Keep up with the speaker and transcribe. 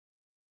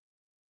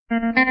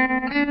Had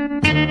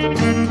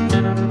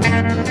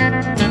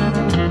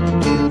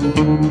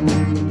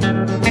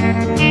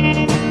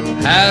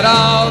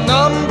our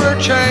number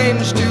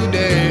changed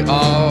today,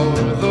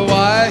 although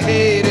I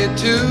hated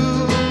to,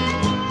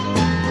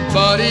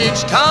 but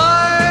each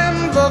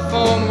time the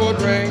phone would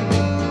ring,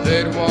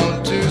 they'd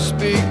want to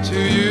speak to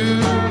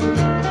you.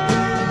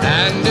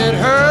 And it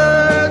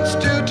hurts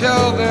to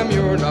tell them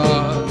you're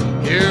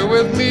not here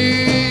with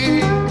me.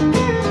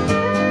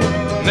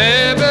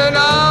 Maybe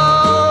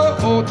now,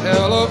 oh,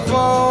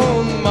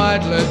 telephone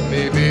might let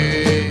me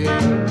be.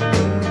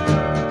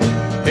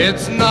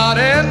 It's not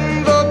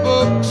in the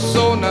book,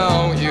 so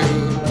now you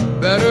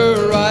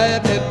better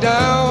write it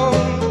down,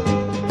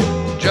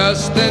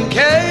 just in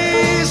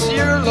case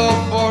your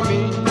love for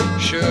me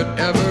should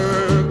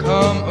ever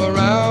come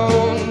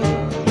around.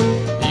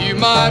 You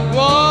might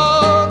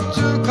want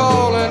to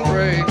call and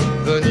break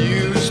the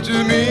news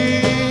to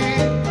me.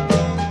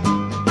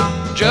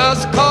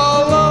 Just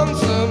call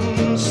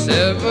Lonesome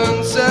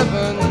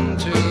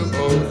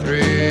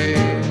 77203.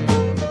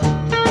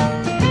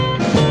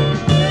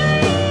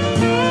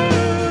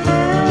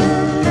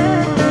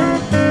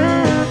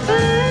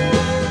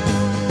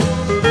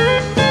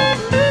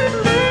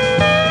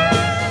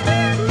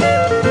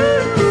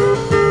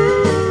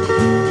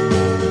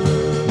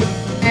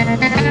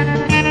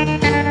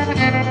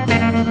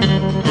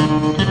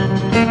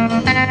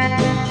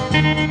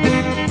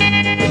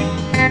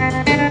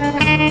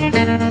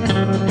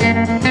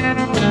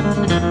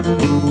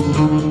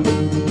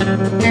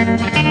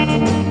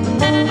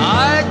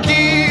 I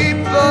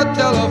keep the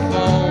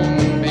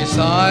telephone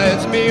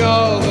besides me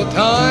all the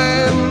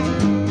time,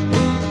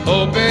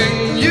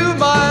 hoping you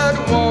might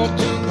want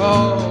to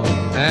call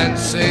and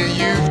say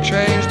you've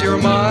changed your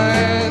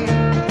mind.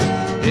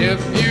 If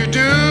you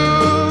do,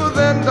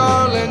 then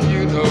darling,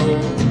 you know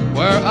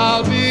where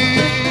I'll be.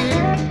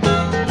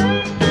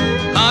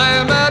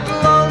 I'm at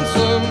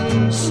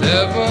Lonesome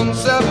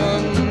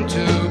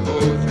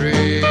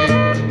 77203.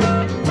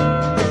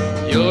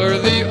 You're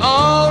the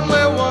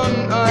only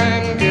one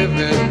I'm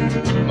giving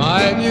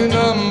my new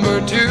number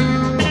to.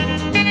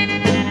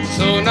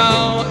 So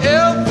now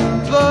if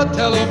the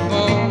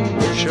telephone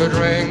should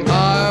ring,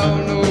 I'll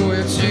know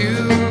it's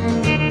you.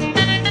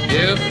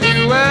 If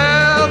you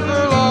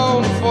ever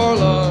long for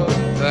love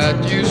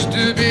that used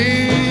to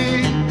be,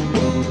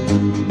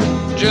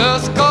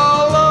 just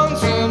call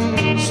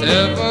Lonesome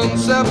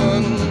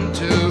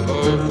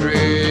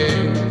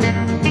 77203.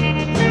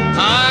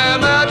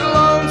 I'm at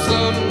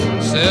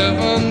Lonesome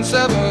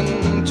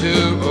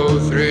 77203.